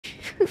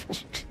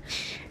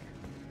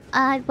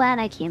I'm glad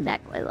I came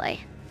back, by the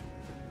way.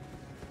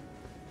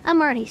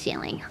 I'm already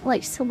feeling,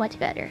 like, so much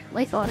better.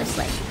 Like,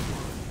 honestly.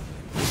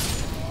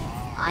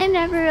 I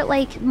never,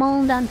 like,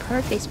 moaned on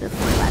purpose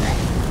before about it.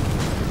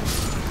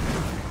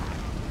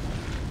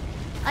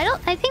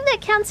 I think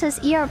that counts as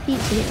ERP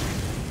too.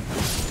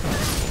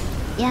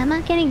 Yeah, I'm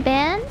not getting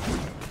banned.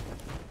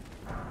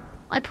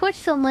 I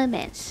pushed the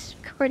limits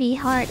pretty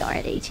hard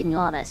already, to be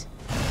honest.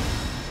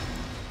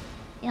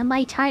 Yeah,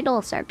 my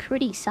titles are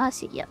pretty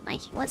saucy, yeah,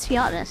 Mikey, let's be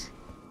honest.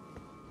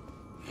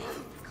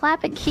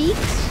 Clapping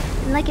cheeks,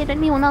 and not get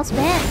anyone else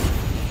banned.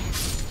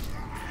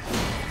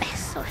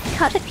 So I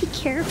gotta be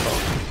careful.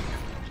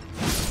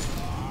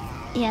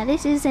 Yeah,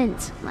 this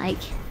isn't, like,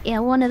 yeah,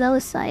 one of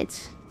those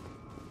sites.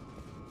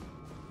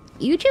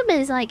 YouTube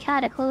is, like,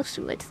 kinda close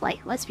to it,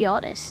 like, let's be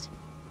honest.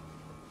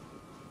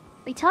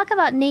 We talk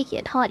about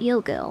naked, hot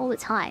yoga all the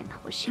time,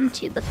 which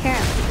YouTube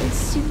apparently is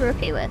super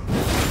okay with.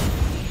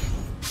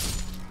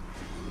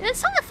 I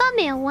saw a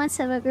thumbnail once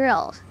of a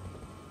girl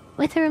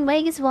with her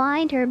legs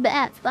behind her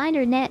back, behind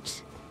her neck.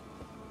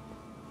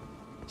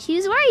 She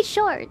was wearing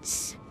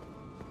shorts.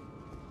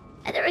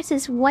 And there was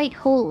this white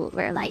hole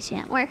where, like,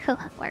 where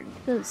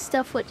the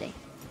stuff would be.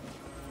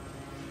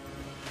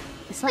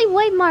 It's like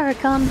white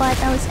mark on, but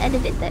that was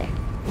edited there.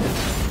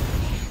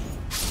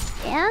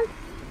 And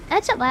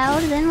that's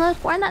allowed, then look,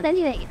 why not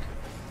anything?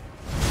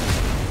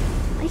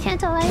 I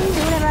can't allow you to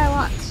do whatever I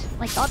want.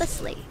 Like,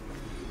 honestly.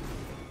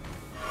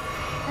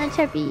 That's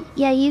happy.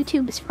 Yeah,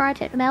 YouTube's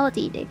project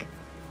melody dig.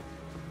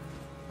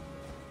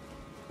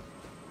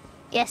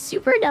 Yeah,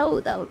 super no,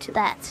 though, to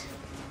that.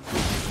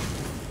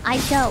 I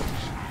joke.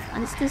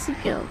 Honest, this is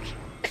a joke.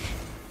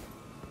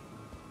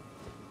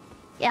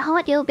 Yeah,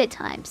 hot yo bit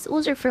times.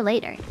 Those are for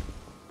later.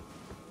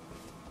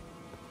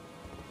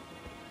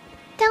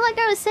 Then, like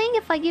I was saying,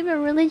 if I give a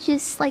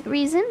religious, like,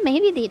 reason,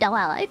 maybe they'd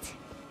allow it.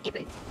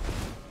 Maybe.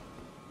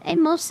 And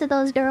most of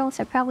those girls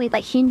are probably,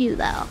 like, Hindu,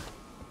 though.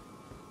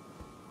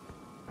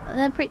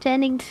 They're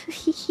pretending to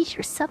eat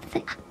or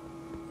something.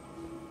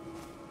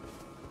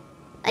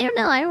 I don't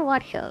know, I don't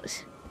watch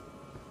those.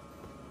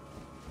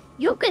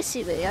 Yoga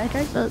Simu, I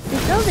heard those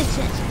don't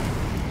exist.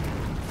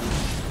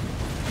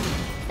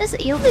 Does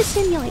a yoga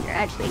simulator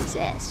actually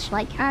exist?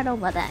 Like, I don't know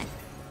about that.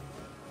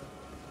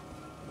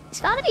 It's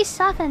gotta be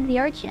soft in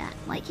VR chat.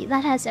 Like,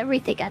 that has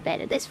everything I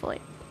bet at this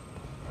point.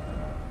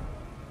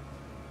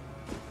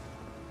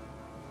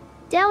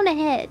 Down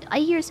ahead. I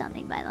hear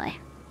something, by the way.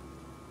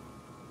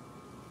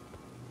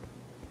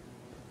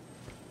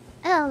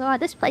 Oh god,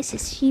 this place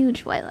is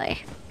huge, by the way.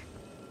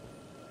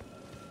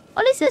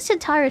 What is this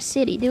entire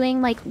city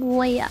doing, like,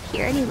 way up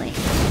here anyway?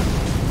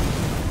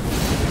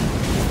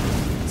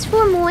 It's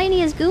for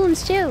Moania's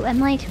goons too, and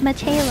like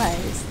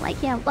Matela's,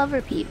 like, yeah,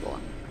 lover people.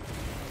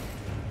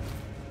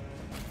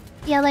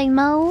 Yeah, like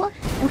Mo.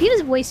 Oh, he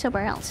was voiced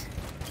somewhere else.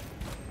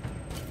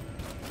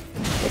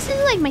 This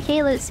is like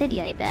Michaela's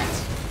city, I bet.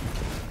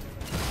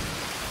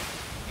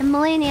 And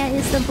Melania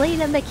is the blade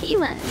of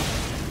Makima.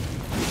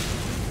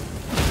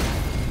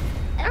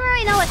 I don't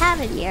really know what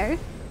happened here.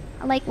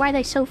 Or like, why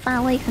they're so far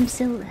away from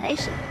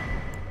civilization.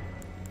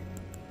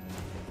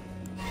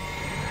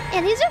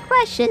 Yeah, these are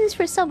questions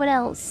for someone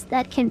else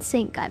that can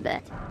think, I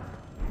bet.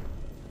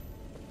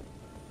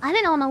 I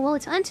didn't know what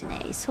was on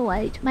today, so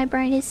my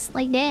brain is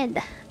like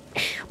dead.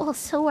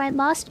 Also, I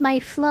lost my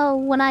flow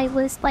when I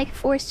was like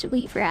forced to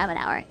leave for half an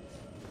hour.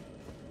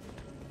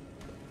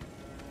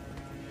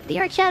 The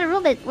art chat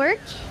robot work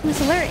was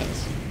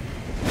hilarious.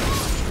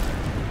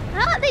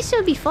 Oh, they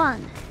should be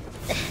fun.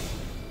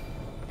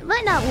 It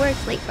might not work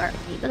like for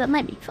me, but it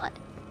might be fun.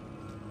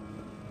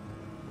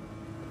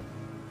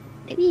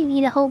 Maybe you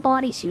need a whole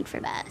bodysuit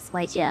for that.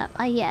 Like, yeah,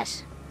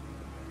 yes.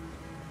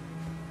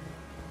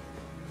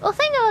 Well,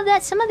 think of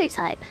that some other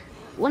type,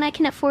 when I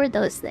can afford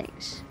those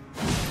things.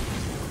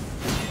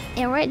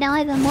 And right now I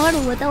have a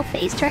model with no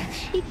face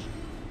tracking.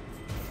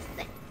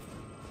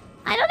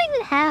 I don't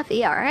even have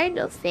VR, I have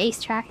no face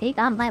tracking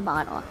on my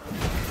model.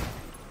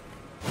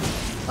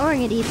 Or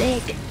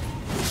anything.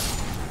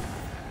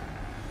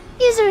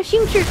 These are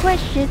future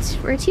questions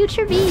for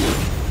future me.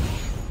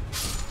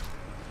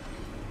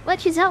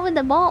 What is out with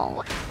the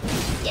ball?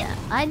 Yeah,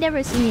 I've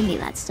never seen any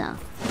of that stuff.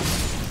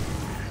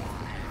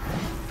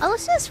 I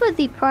was just with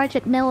the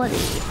Project Melody,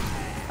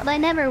 but I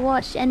never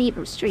watched any of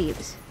her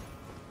streams.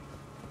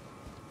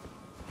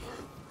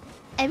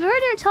 I've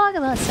heard her talk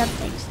about some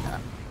things though.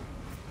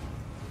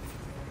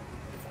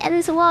 And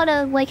there's a lot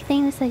of like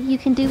things that you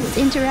can do with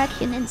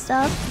interaction and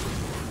stuff.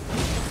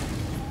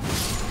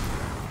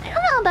 I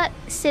don't know about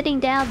sitting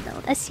down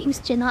though, that seems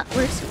to not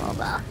work so well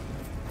though.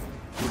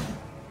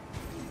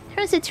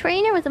 There's a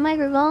trainer with a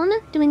microphone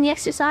doing the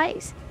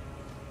exercise.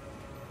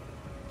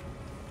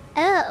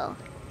 Oh.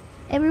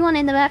 Everyone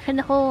in the back had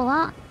the whole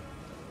lot.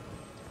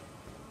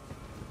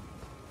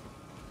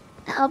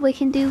 Oh, we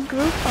can do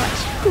group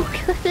watch.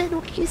 Oh, good.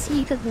 What you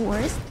see the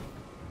worst?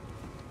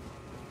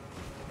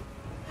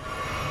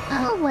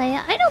 Oh, wait.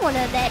 I don't want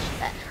to match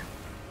that.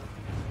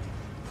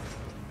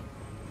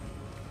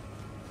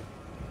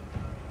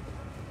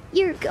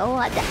 You're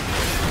god.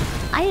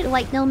 I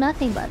like know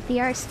nothing but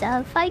VR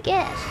stuff, I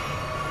guess.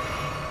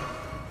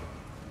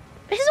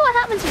 This is what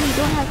happens when you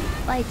don't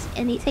have like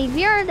anything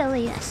VR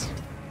related.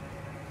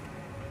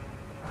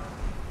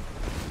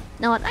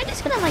 No, I'm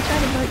just gonna like try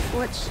to vote for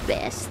what's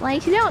best,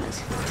 like, to be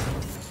honest.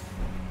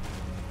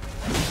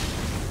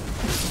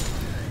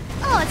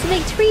 Oh, it's a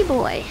big tree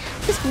boy.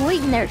 Just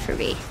waiting there for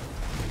me.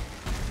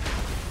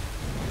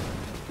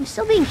 I'm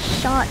still being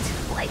shot.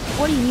 Like,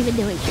 what are you even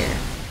doing here?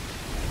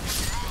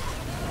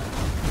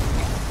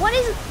 What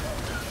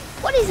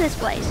is this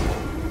place?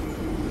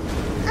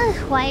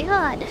 Oh my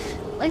god.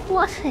 Like,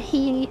 what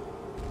he...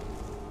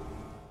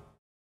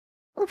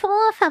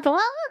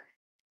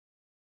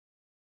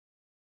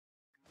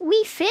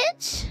 We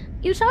fit?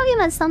 You're talking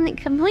about something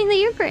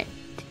completely different.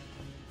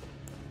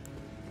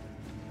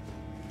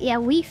 Yeah,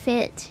 we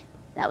fit.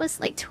 That was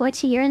like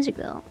 20 years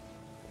ago.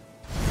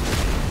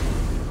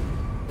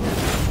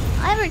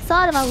 I never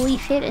thought about we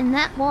fit in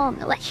that long,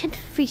 like in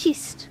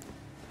Feast.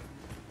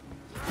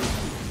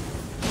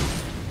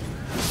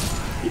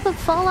 People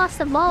fall off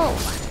the bowl.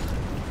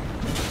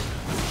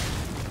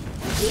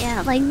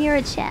 Yeah, like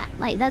mirror chat.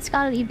 Like, that's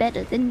gotta be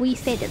better than we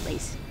fit at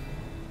least.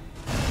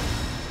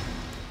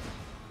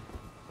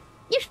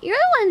 You're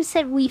the one who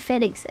said we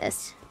fit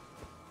exists.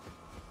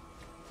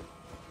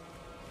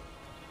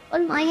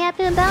 What am I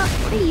yapping about?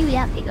 What are you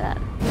yapping about?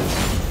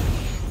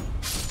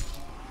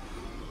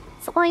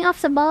 Falling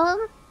off the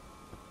ball?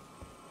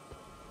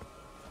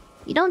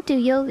 You don't do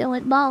yoga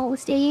with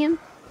balls, do you?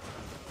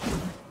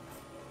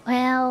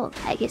 Well,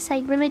 I guess I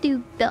really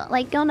do,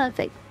 like, go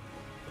nothing.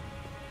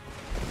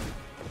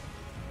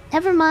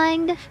 Never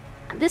mind.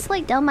 I'm just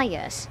like dumb, I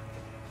guess.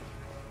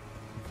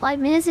 5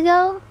 minutes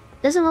ago?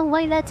 Doesn't look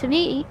like that to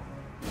me.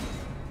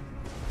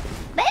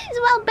 May as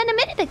well been a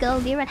minute ago,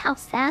 given how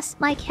fast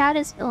my cat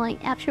is going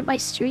after my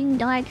stream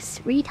died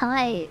 3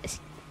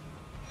 times.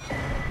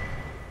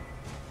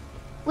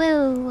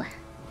 Whoa.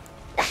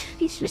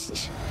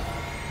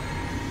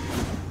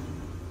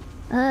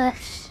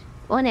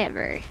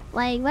 Whatever.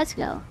 Like, let's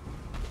go.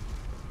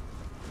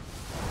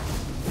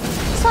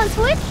 So on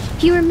Twitch,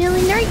 if you were a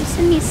millionaire, you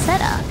send me a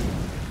setup.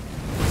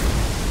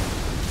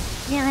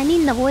 Yeah, I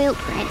need the oil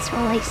transfer,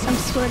 like some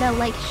sort of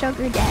like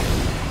sugar daddy.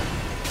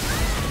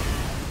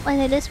 When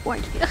it is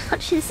born to be.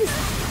 Jesus.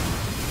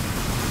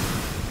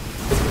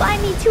 Just buy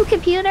me 2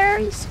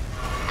 computers,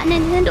 a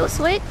Nintendo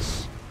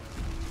Switch,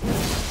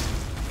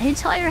 an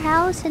entire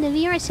house, and a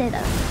VR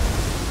setup.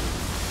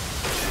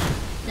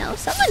 No,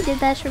 someone did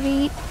that for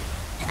me.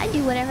 I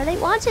do whatever they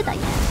wanted, I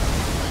guess.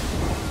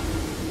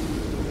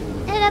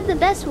 And have the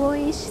best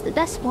voice, the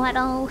best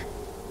model,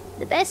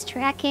 the best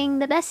tracking,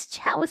 the best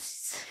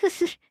house.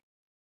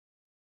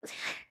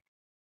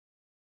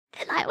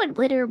 And I would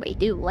literally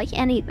do, like,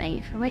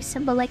 anything for my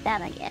symbol like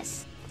that, I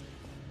guess.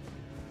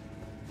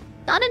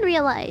 Not in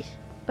real life,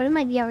 but in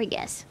my VR, I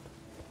guess.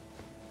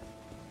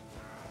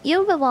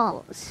 Yoga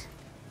balls.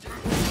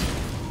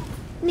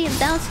 Need to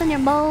bounce on your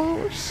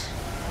balls.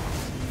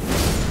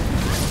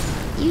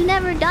 You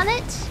never done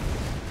it?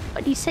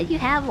 But you said you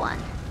have one.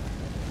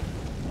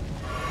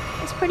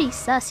 It's pretty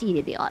sussy,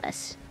 to be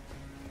honest.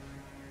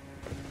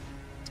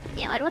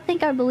 Yeah, I don't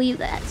think I believe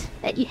that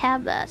you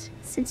have that,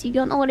 since you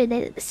don't know what it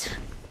is.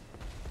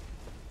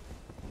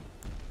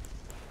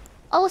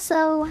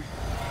 Also,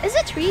 there's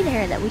a tree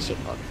there that we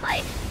should go and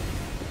fight.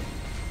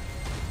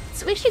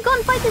 So we should go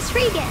and fight this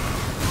tree again.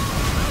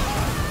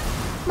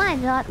 My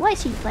god, what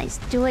is he guys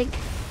doing?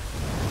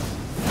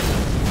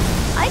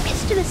 I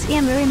missed this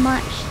game very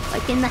much,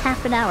 like in the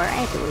half an hour I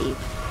had to leave.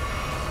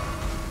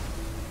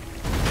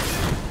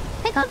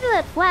 I got to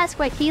that flask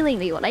by healing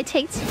me when I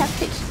take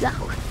damage though.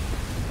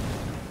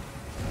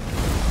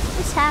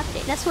 What's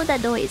happening? That's what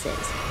that noise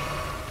is.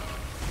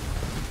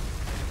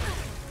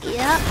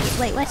 Yeah,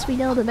 wait, lets me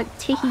know that I'm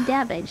taking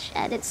damage,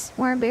 and it's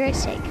more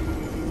embarrassing.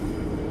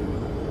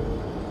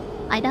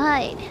 I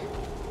died.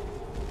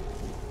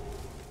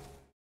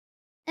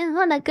 And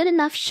not a good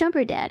enough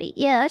sugar daddy.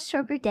 Yeah,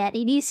 sugar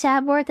daddy needs to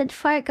have more than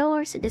 5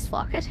 goers in his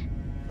pocket.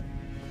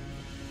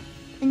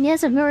 And he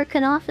has an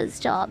American office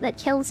job that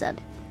kills him.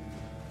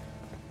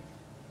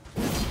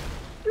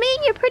 I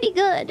mean, you're pretty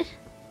good.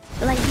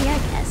 But like me, I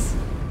guess.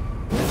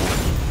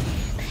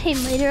 I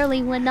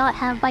literally would not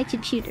have my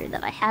computer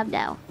that I have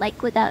now,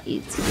 like without you,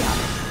 to be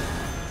honest.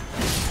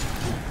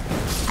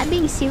 I'm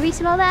being serious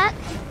about that.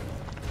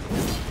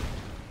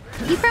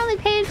 You probably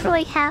paid for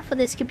like half of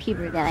this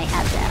computer that I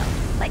have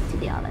now, like, to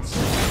be honest.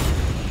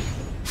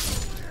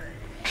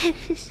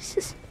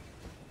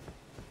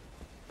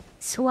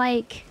 So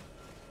like,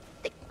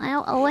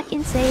 all I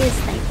can say is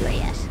thank you, I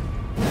guess.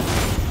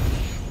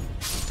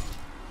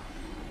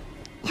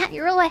 Yeah,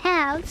 you're all I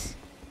have.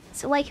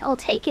 So like, I'll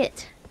take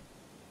it.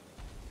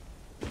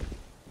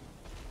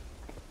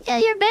 Yeah,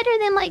 you're better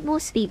than like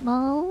most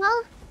people.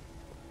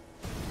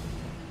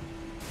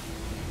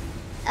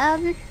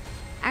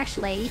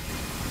 Actually,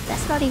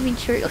 that's not even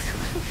true.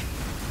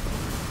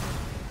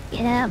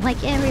 Yeah,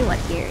 like everyone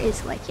here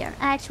is like, you're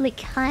actually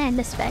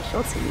kinda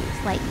special to me.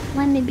 Like,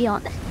 let me be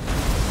honest.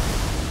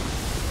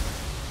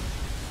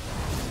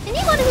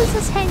 Anyone who's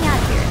just hanging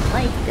out here,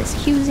 like,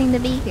 just choosing to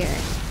be here.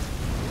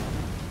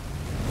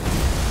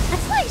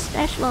 That's like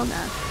special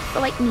enough for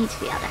like me to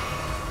be out there.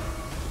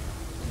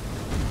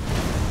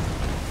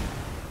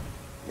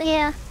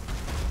 Yeah.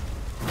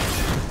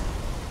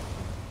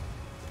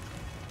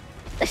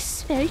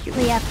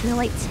 Especially after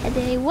like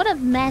today, what a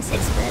mess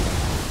it's been.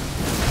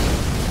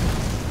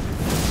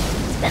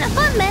 It's been a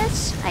fun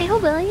mess, I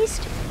hope at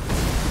least.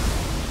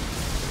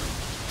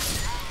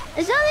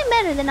 There's nothing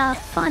better than a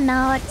fun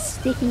out,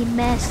 sticky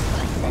mess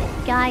like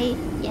that guy.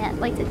 Yeah, I'd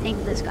like to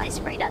think this guy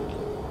sprayed at me.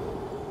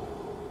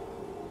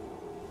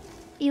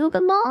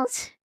 Yoga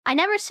balls? I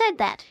never said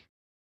that.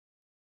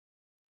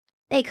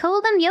 They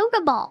call them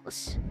yoga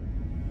balls.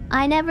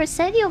 I never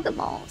said yoga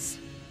balls.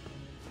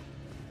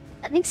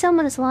 I think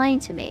someone is lying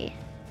to me.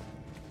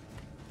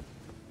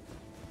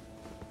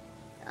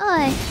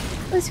 Alright,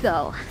 let's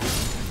go.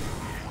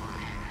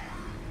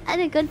 I had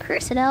a good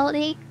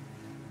personality.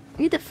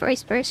 You're the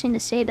first person to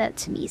say that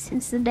to me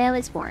since the day I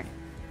was born.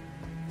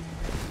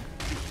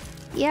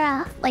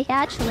 Yeah, like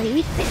actually,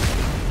 we fit.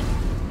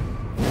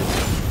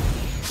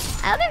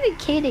 I'm not even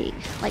kidding.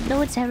 Like, no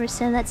one's ever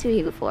said that to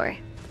you before.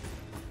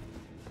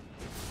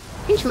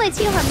 Usually I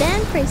see how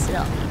band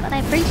personality, but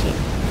I appreciate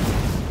it.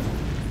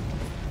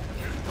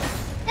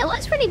 It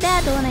was pretty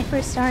bad when I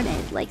first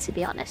started, like, to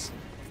be honest.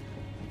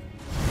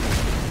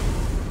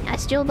 I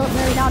still don't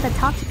really know how to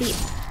talk to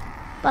people,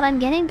 but I'm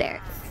getting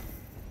there.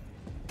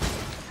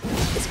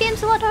 This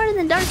game's a lot harder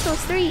than Dark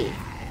Souls 3.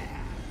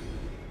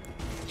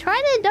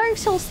 Try the Dark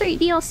Souls 3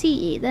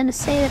 DLC, then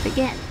save it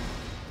again.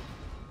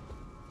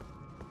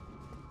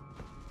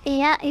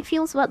 Yeah, it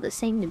feels about the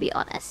same, to be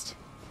honest.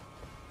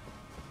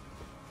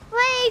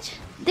 Wait,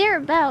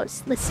 thereabouts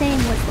the same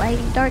with like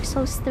Dark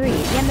Souls 3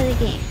 at the end of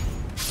the game.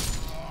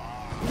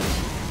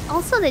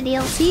 Also, the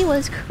DLC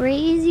was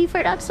crazy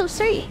for Dark Souls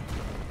 3.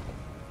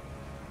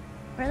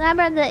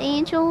 Remember the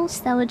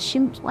angels that would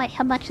shoot like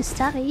a bunch of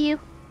stuff at you?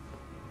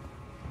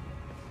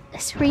 The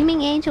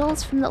screaming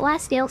angels from the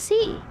last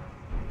DLC.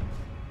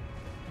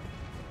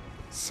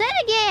 Say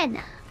it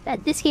again!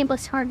 That this game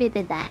was harder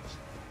than that.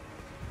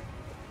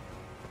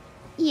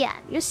 Yeah,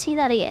 you'll see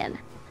that again.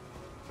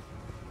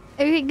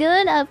 Is it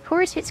good? Of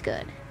course it's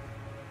good.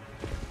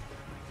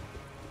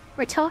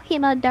 We're talking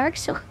about Dark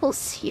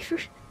Souls here.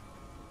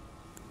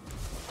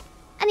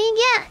 I mean,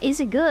 yeah, is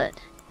it good?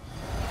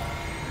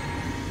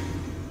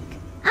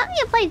 How do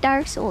you play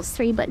Dark Souls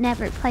 3 but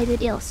never play the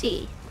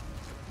DLC?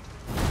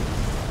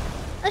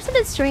 That's a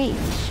bit strange.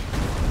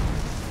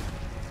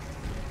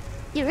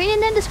 You're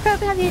reading in this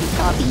program in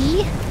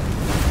copy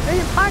or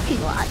the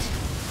parking lot.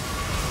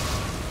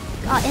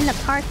 Got in the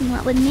parking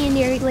lot with me and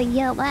you're like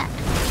yell at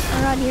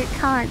or on your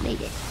car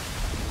maybe.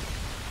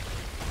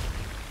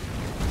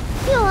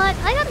 You know what?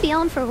 I gotta be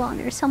on for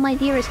longer so my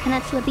viewers can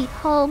actually be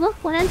home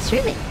when I'm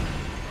streaming.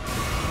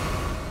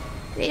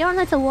 They don't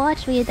have to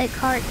watch me in the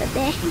car at the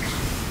day.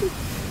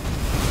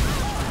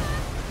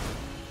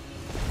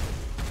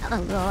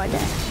 Oh lord.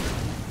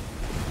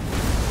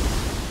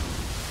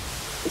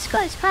 This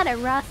guy's kinda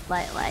rough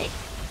lately.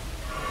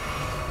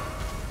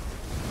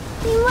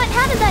 I mean, what?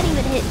 How did that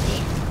even hit me?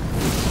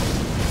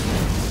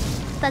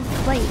 That's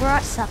like raw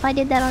stuff. I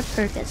did that on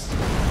purpose.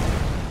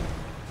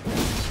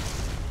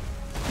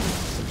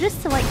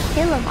 Just to like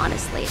kill him,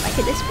 honestly, like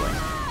at this point.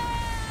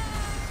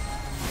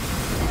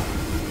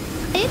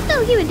 I didn't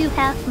know he would do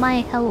half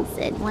my health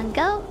in one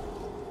go.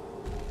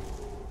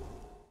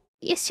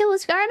 You still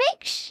was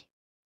garbage?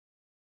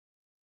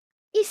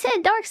 You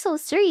said Dark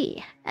Souls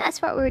 3.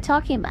 That's what we were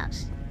talking about.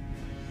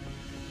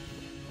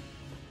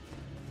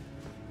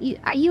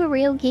 Are you a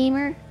real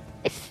gamer?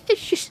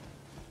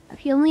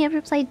 Have you only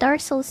ever played Dark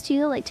Souls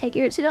 2 like 10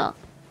 years ago?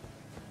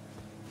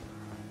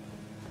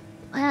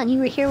 Wow, you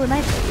were here when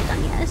I played it,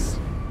 I guess.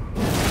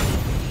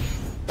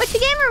 Which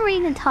game are we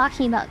even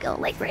talking about,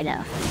 like right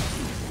now?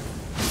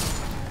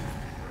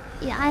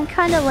 Yeah, I'm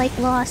kind of like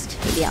lost,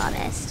 to be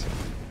honest.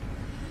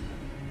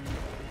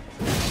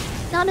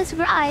 Not a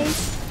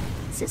surprise.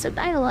 There's some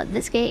dialogue in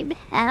this game,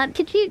 and I'm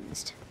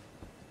confused.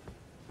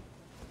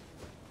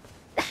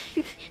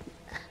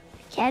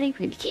 Can't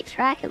even keep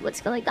track of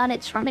what's going on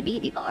in front of me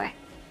anymore.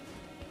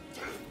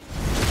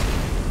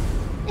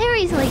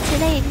 Seriously,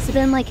 today has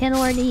been like an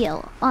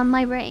ordeal on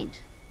my brain.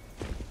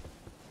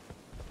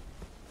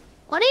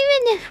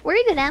 Where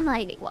even am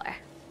I anymore?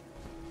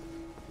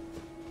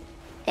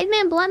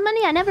 Hitman Blood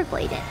Money? I never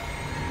played it.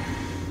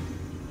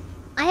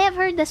 I have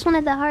heard that's one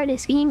of the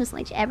hardest games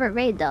like ever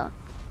made though.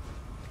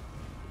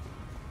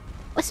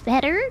 What's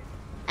better?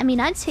 I mean,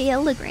 I'd say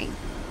Elden Ring.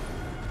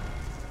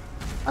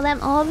 Well,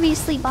 I'm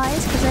obviously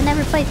biased because I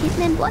never played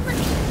Hitman Blood Money.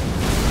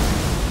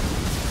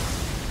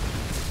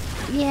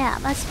 Yeah,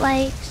 that's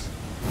like...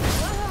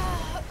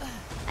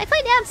 I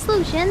played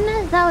Absolution.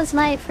 That was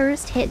my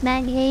first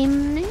Hitman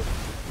game.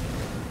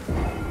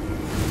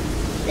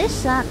 This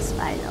sucks,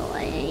 by the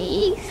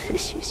way.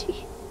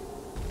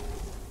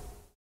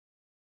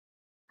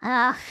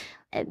 I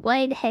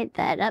might hate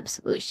that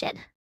Absolution.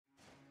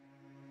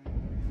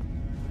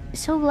 I'm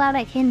so glad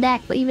I came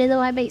back, but even though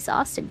I'm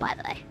exhausted, by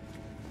the way.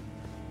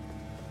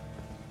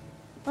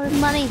 Well,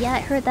 money, yeah, I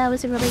heard that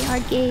was a really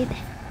hard game.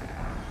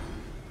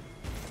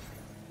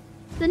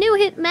 The new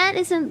Hitman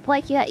isn't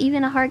like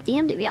even a hard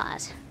game to be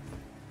honest.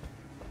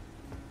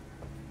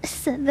 I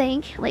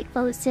think, like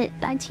most it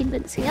 19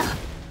 minutes ago.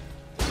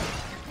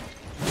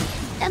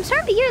 I'm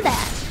sorry to hear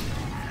that.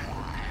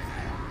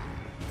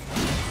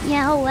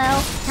 Yeah, oh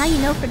well, now you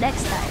know for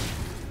next time.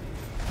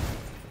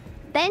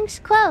 Banks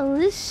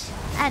close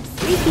at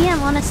 3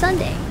 PM on a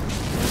Sunday.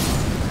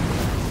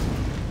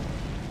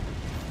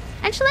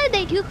 Actually,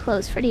 they do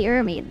close for the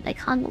early,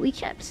 like on the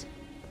weekends.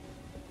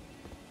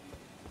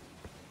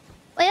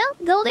 Well,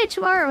 go there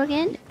tomorrow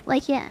again.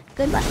 Like, yeah,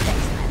 good luck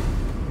next time.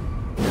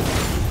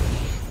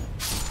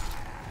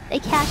 They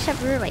cash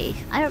up early.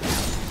 I don't know.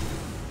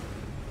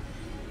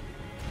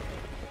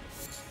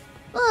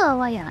 Oh,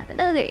 I got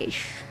another.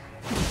 Should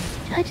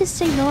I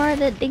just ignore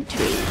the big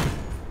tree?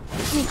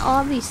 I mean,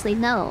 obviously,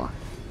 no.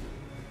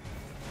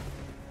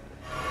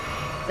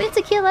 We have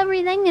to kill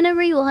everything and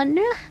everyone.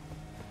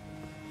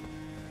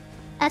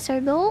 That's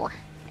our goal.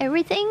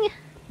 Everything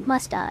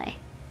must die.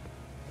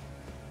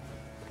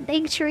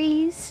 Big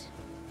trees.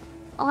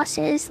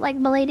 Bosses like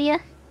Maladia.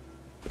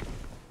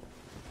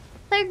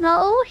 There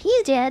go,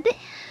 he's dead.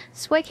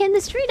 So why can't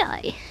this tree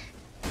die?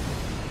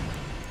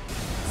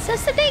 So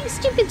it's a big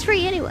stupid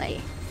tree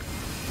anyway.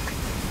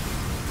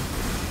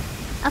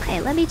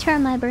 Okay, let me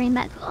turn my brain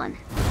back on.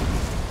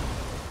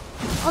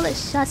 All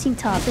this sussing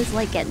talk is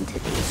like getting to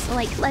me, so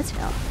like, let's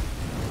go.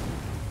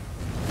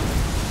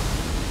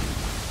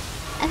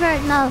 I've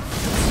heard enough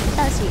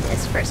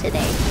sussiness for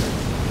today.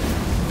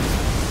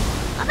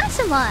 I'm not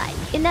gonna lie,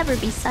 you can never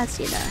be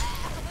sussy enough.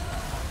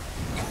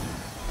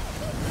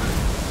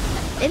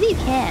 Maybe you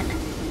can.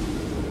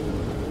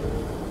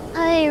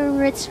 Hi,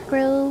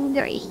 Retro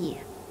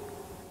Gray.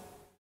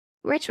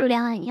 Retro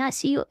Dying, yeah, I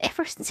see you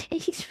ever since.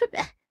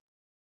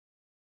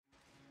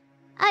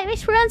 I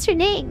mispronounced your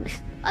name.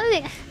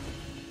 Okay.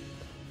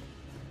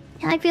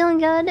 I'm feeling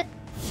good.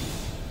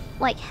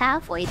 Like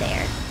halfway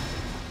there.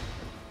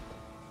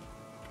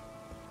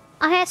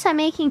 I guess I'm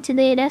making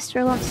today an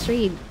extra long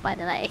stream, by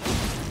the way.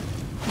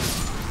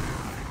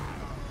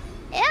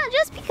 Yeah,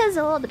 just because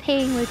of all the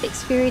pain we've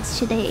experienced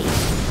today.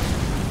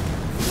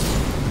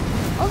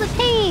 All the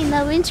pain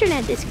of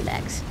internet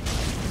disconnects.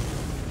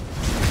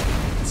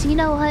 So you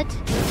know what?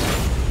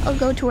 I'll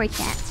go to our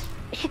cat.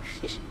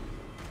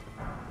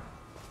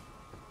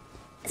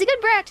 It's a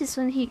good practice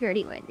when he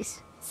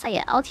anyways. So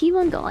yeah, I'll keep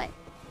on going.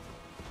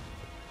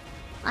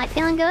 I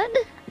feeling good?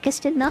 I guess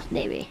did enough,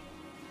 maybe.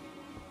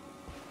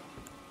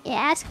 Yeah,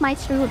 ask my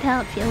throat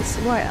how it feels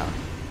tomorrow.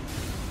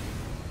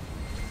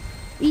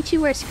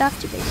 Vtuber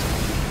scuffed basically.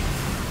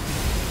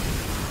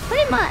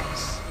 Pretty much.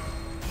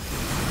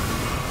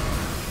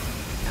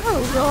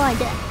 Oh, go on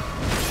then.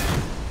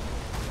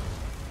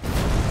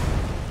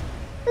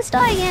 Let's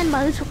die again,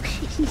 mode.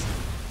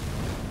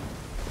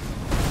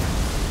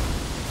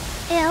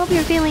 Yeah, I hope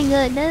you're feeling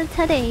good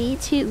today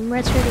too,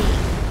 Retro.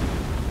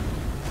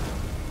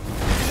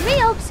 I really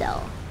hope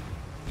so.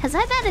 Cause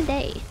I've had a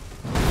day.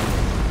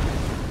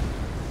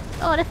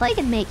 Oh, and if I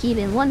can make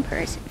even one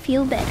person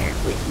feel better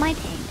with my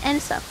pain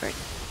and suffering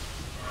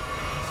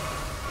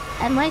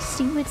and my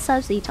stupid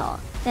subsy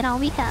talk, then I'll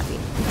be happy.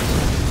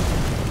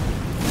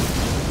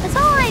 That's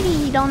all I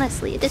need,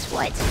 honestly, at this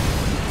point.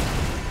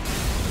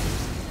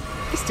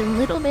 Just a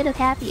little bit of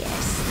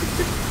happiness.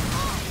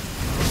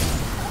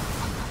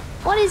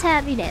 What is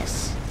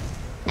happiness?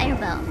 I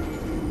don't know.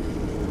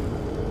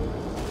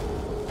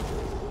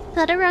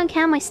 Got around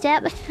count my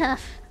stat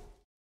enough.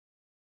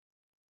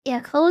 Yeah,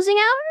 closing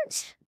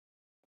hours?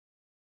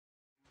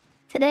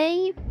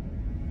 Today,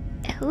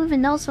 who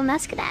even knows when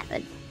that's gonna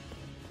happen?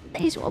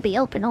 These will be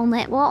open all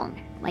night long.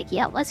 Like,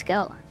 yeah, let's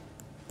go.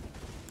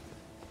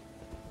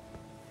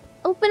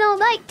 Open all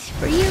night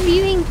for your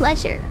viewing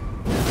pleasure.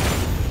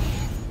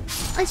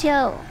 Let's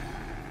go.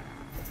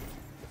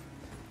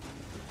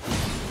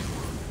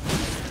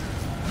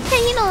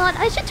 Hey, you know what?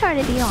 I should try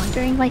to be on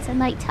during like the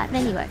nighttime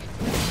anyway.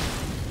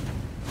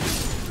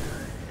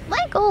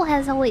 My goal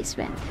has always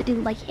been to do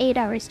like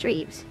 8-hour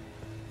streams.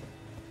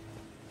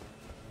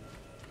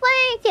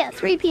 Like, yeah,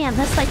 3 PM,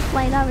 that's like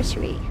 5 hours for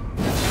me.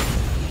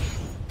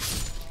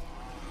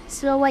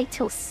 So like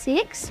till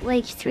 6,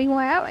 like 3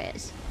 more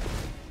hours.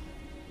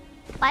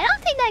 I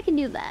don't think I can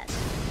do that.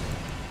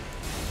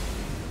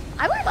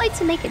 I would like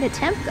to make an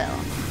attempt though.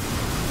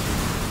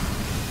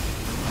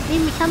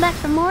 Maybe come back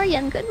for more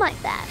young good like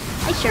that.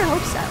 I sure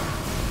hope so.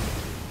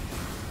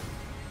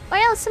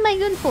 What else am I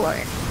good for?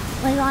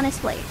 Like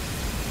honestly.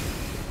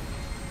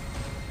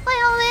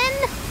 Well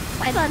then,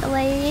 by the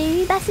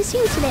way, that's the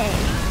scene today.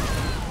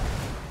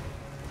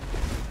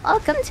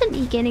 Welcome to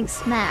me getting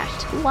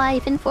smashed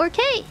live in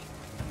 4K.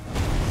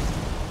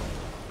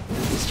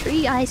 These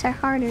tree eyes are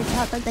harder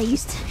now than they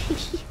used to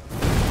be.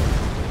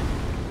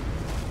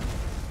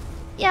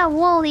 Yeah,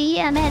 Wally,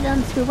 I met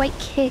him through white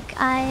kick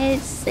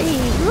eyes. Hey,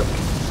 look.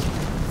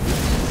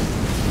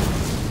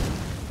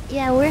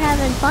 Yeah, we're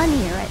having fun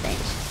here, I think.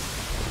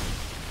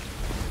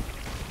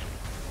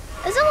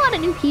 There's a lot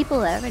of new people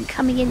that have been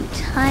coming in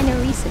kinda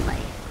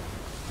recently.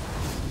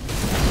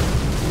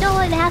 know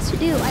what it has to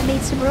do. I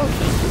made some roll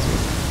cakes.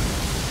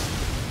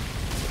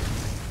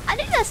 I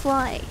think that's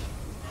why.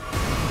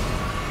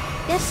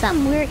 There's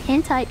some weird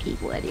hentai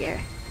people in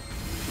here.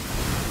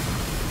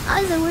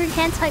 I was a weird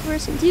hentai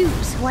person too,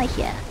 so like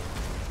yeah.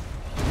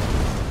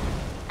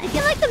 I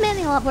feel like I'm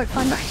having a lot more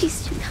fun with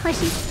these two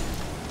guys.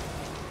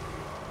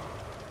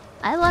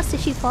 I lost a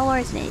few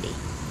followers maybe.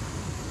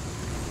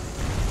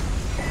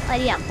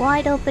 But yeah,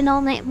 wide open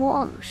all night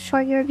long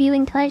for your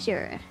viewing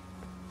pleasure.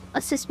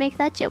 Let's just make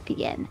that joke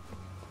again.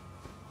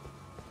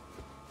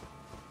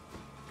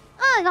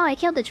 Oh god, I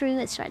killed the tree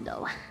this time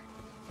though.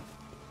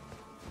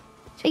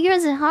 Figure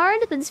isn't hard,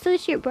 but it's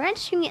food you're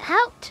branching it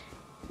out.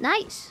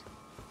 Nice.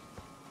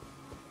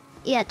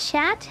 Yeah,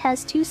 chat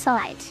has two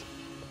sides.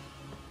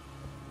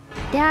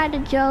 There are the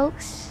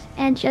jokes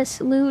and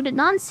just lewd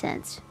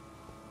nonsense.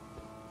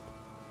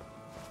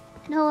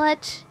 You know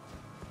what?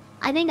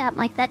 I think I'm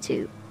like that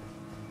too.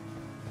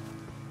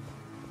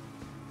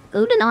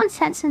 Lewd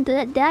nonsense and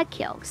the dad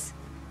jokes.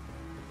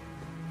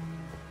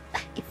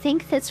 I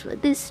think that's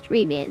what this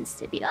stream is,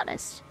 to be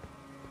honest.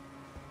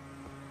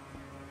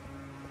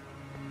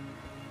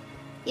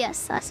 Yes,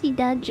 sassy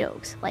dad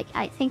jokes. Like,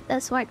 I think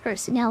that's my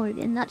personality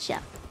in a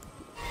nutshell.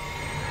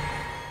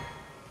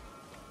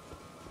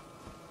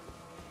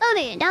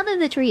 Okay, now that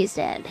the tree is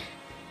dead,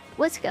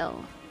 let's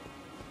go.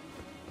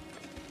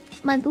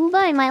 My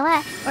booba and my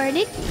lap are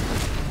addicted.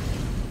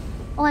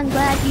 Oh, I'm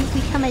glad you've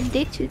become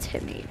addicted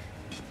to me.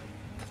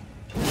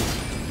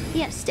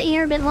 Yeah, stay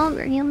here a bit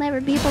longer and you'll never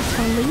be able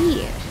to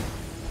leave.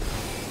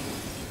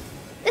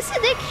 This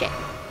addiction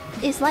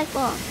is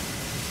lifelong.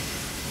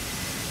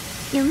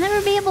 You'll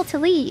never be able to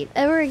leave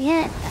ever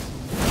again.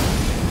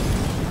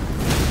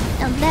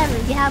 You'll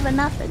never have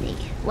enough of me,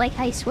 like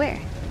I swear.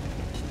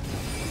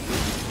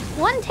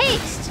 One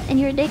taste and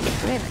you're addicted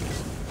forever.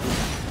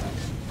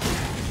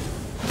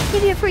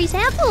 Give you a free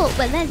sample,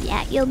 but then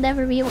yeah, you'll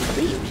never be able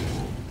to leave.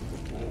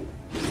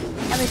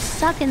 I was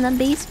stuck in the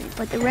basement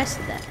with the rest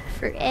of them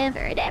forever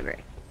and ever.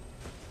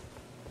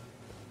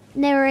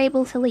 Never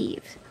able to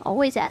leave,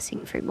 always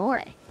asking for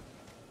more.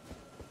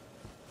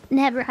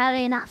 Never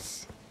having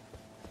enough.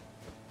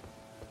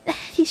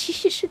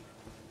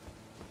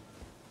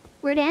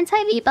 We're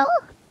anti-people?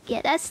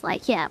 Yeah, that's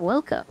like, yeah,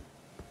 welcome.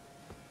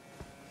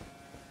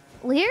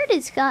 Weird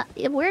is gonna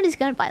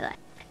buy that.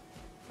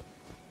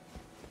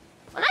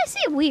 When I say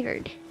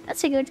weird,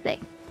 that's a good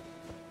thing.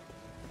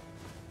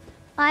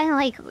 I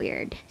like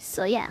weird,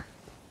 so yeah.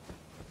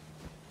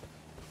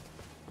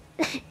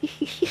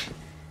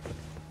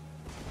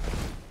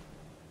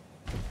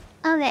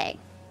 Okay.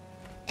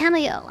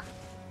 Cameo.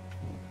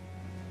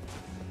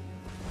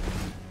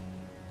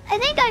 I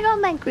think I got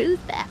my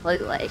groove back,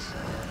 otherwise.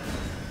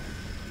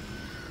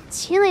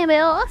 It's really a bit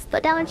off,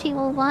 but damaging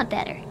will want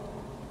better.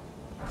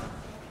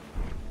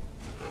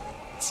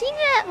 See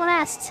that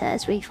last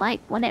as we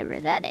fight whatever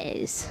that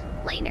is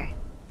later.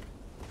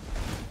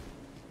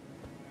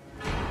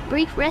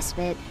 Brief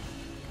respite.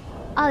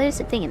 Oh, there's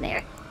a thing in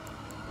there.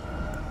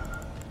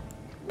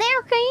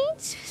 There,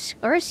 Queens!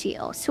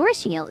 Sorcio,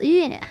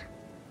 yeah.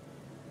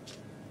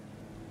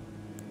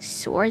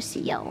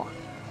 Sorcio.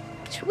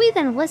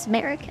 Sweden was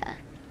America.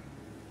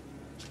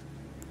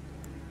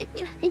 I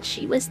think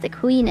she was the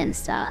queen and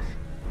stuff.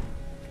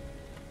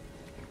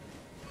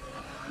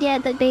 Yeah,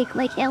 the big,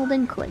 like,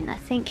 Elden Queen, I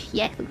think.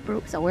 Yeah, who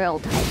broke the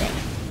world, I think.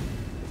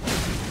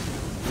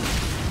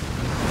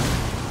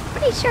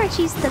 Pretty sure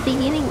she's the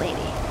beginning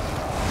lady.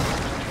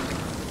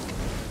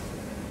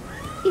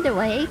 Either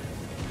way,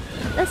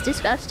 that's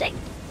disgusting.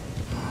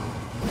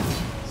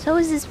 So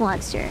is this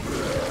monster.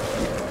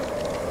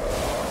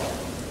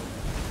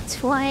 It's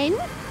fine.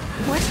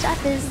 More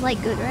stuff is,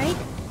 like, good, right?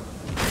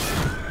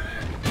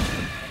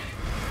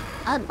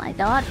 Oh my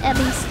god,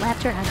 Abby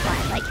slapped her and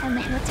died like a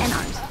man with 10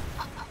 arms.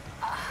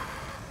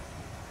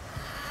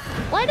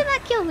 Why did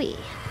that kill me?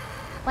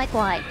 Like,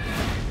 why?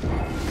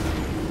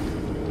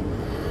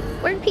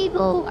 Weird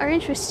people are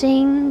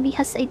interesting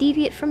because they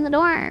deviate from the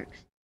norm.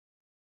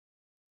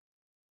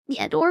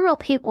 Yeah, normal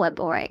people are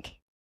boring.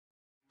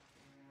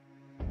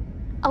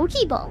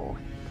 Pokeball.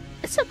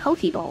 It's a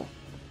Pokeball.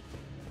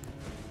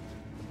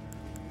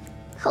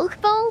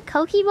 Pokeball?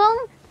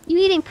 Pokeball? You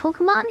eating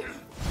Pokemon?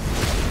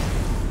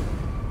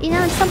 You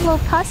know, some little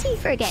pussy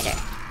forgetter.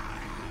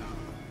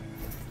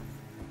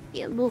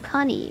 You little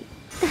cunny.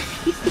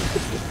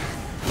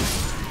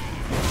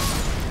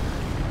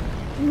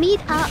 Meet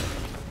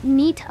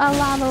a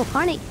little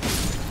funny.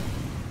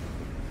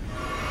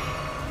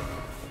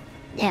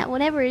 Yeah,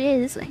 whatever it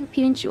is, I hope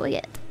you enjoy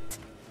it.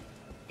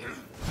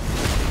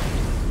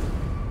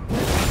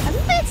 I'm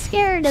a bit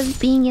scared of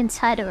being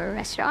inside of a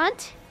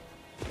restaurant.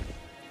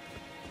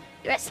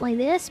 Dressed like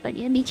this, but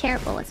you be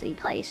careful with the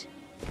place.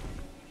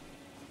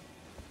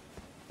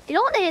 You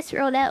don't want to get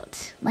thrown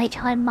out,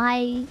 like on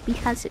my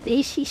because of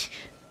issues.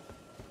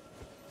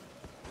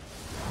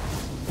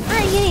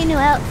 I'm getting a new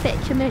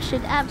outfit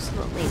commissioned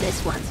absolutely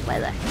this once, by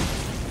the way.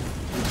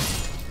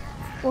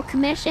 Well,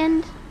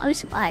 commissioned, I'll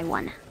just buy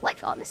one,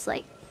 like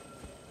honestly.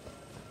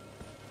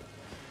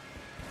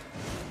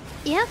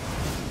 Yep.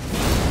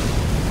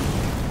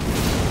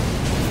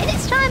 And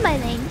it's time, I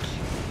think,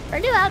 for a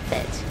new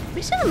outfit.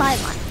 We should buy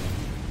one.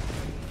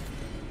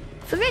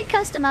 Forget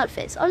custom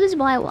outfits, I'll just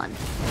buy one.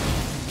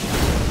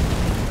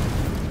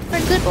 For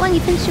a good boy, you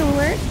finish your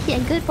work. Yeah,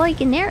 good boy, you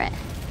can narr it.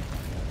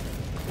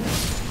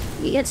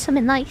 You get some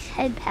nice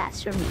head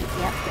pass from me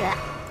after that.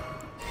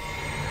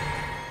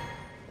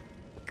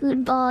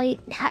 Good boy,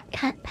 hat,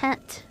 cat,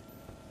 pat.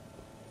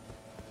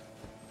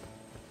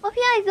 Oh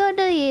yeah, I go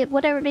to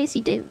whatever it is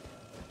you do.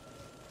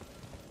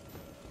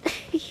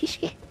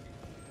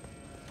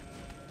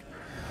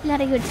 You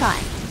had a good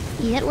time.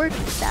 You had work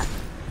and stuff.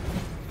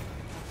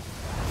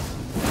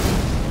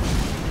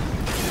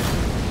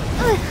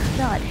 Oh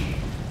god.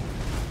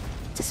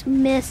 Just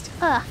missed.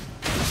 Ugh.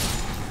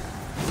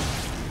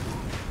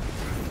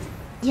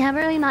 Yeah, I'm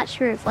really not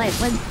sure if like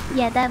when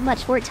that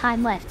much more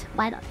time left.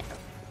 Why not?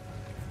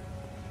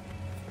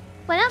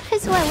 What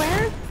outfits do I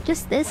wear?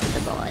 Just this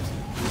at the moment.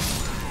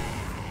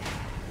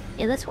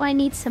 Yeah, that's why I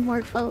need some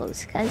more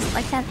clothes, because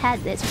like I've had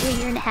this for a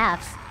year and a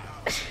half.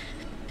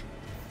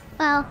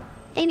 Well,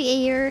 maybe a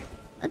year.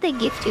 I think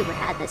Vtuber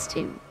had this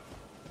too.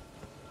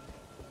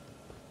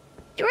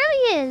 It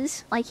really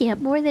is like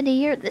more than a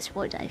year at this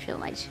point, I feel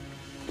like.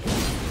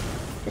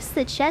 Just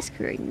the chest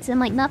curtains and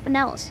like nothing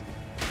else.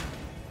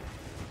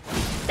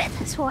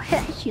 That's why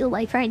I feel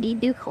like I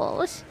need new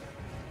clothes.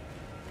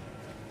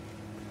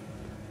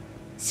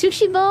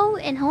 Sushi bowl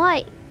in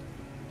Hawaii.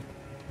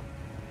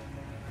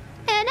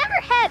 Hey, I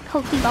never had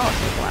Pokeballs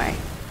before.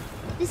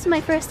 This is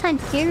my first time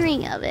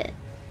hearing of it.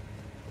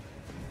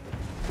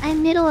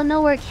 I'm middle of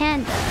nowhere,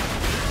 Canada.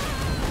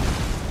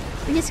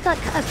 We just got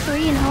a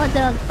Korean hot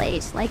dog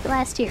place like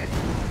last year.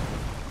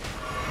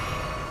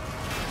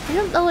 I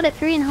don't know what a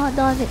Korean hot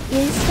dog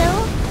is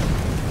though.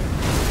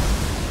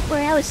 Or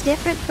how it's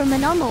different from a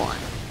normal one.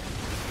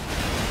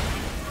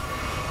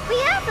 We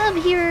have them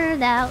here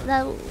now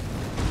though.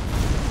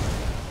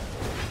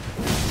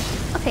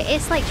 Okay,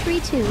 it's like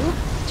 3-2.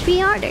 3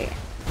 harder.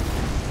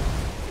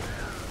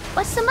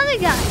 What's some other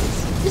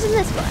guys? Isn't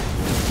this one?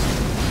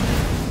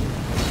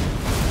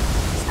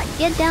 It's like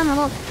get down on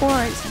all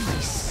fours and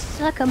like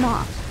suck them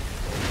off.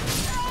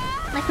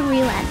 Like a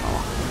real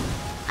animal.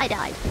 I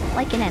died.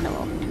 Like an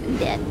animal. I'm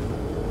dead.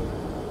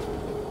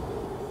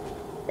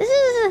 This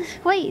is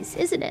a waste,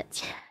 isn't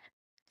it?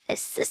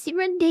 This is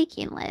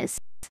ridiculous.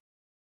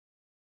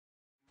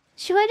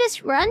 Should I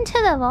just run to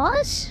the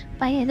boss?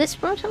 By this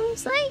proton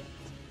site?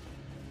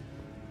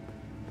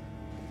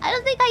 I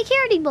don't think I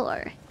care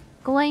anymore.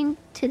 Going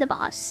to the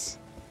boss.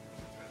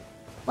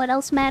 What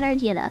else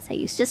mattered? Yeah, that's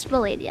things. Just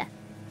Valadia.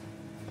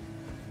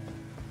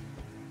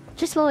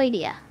 Just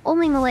Valadia.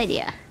 Only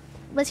Valadia.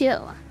 What's you?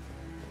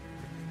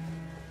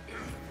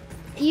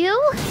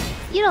 You?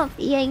 You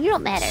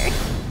don't matter.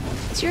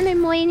 Is your name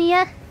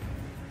Moenia?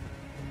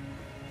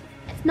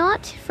 If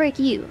not, frick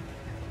you.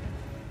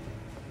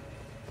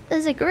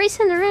 There's a grace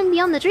in the room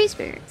beyond the tree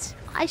spirits.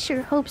 I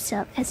sure hope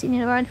so, as you need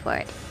to run for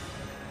it.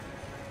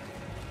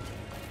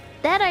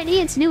 That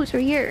idea's news for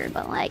here,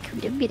 but like,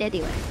 we didn't get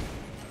anywhere.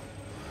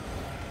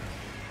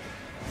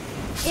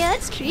 Yeah,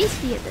 it's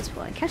crazy at this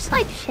point. Just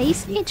like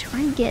chase me and try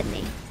and get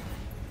me.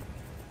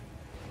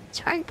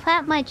 Try and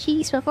clap my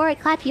cheeks before I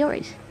clap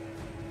yours.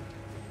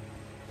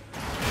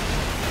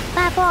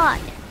 Clap on!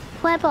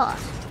 Clap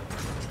off.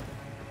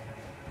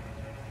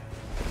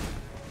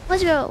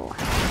 Let's go!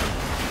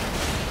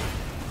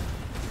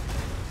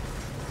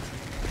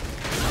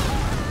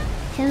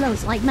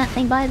 Hello's like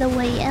nothing by the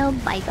way, oh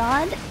my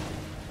god.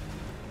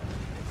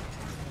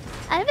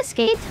 I've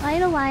escaped. I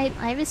don't know why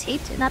I've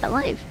escaped, not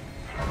alive.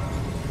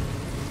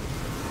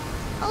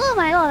 Oh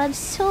my god, I'm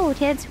so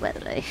tense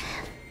with it.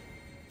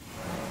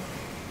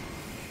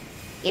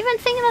 Even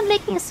thinking of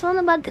making a song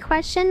about the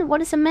question,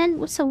 what is a man,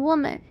 what's a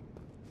woman?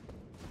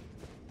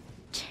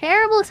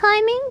 Terrible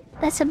timing?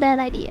 That's a bad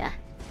idea.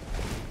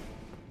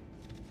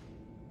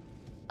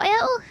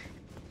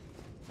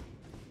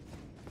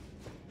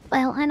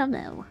 Well, I don't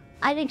know.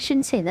 I think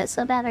shouldn't say that's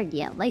a bad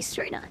idea, like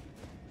straight on.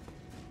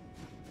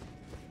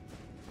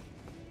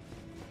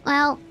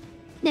 Well,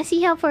 now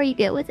see how far you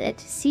get with it.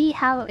 See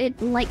how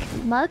it, like,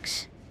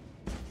 looks.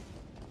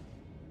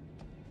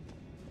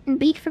 And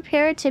be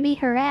prepared to be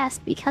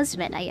harassed because of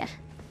it, I guess.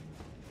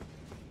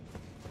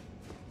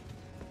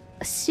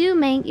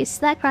 Assuming it's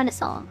that kind of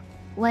song.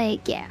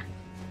 Like, yeah.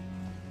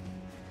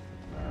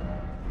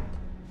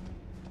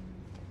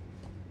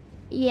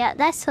 Yeah,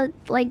 that's a,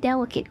 like,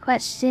 delicate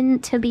question,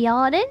 to be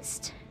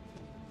honest.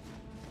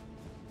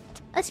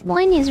 This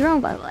point is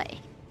wrong, by the way.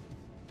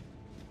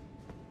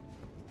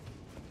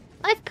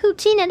 I've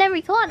poutine at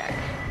every corner.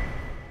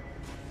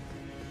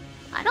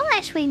 I don't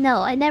actually know.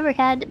 I never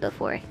had it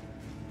before.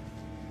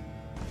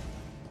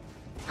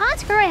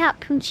 Odds are I have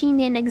poutine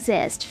didn't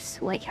exist.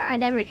 So, like, I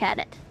never had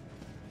it.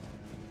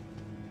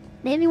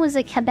 Maybe it was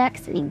a Quebec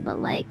thing, but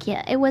like,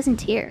 yeah, it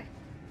wasn't here.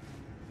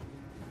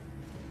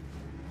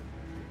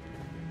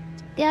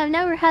 Yeah, I've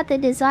never had the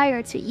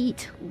desire to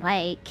eat,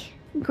 like,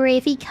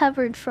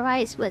 gravy-covered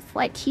fries with,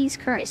 like, cheese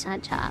curds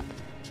on top.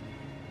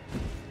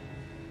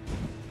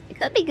 It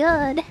could be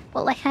good,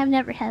 but, like, I've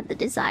never had the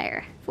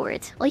desire for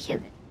it. Like,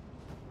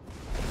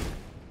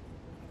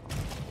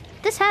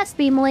 This has to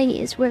be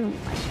Melania's room.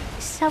 Like,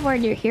 somewhere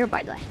near here,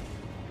 by the way.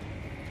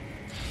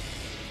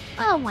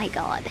 Oh my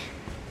god.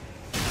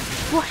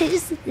 What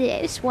is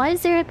this? Why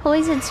is there a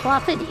poison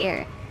swamp in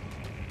here?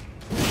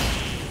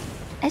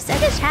 I said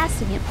this has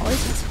to be a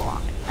poison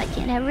swamp. Like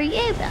in every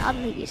game, at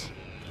least.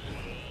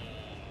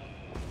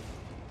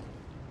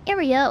 Here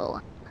we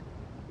go.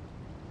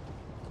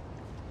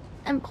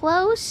 I'm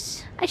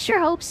close. I sure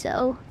hope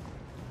so.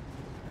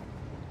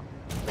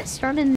 Let's start in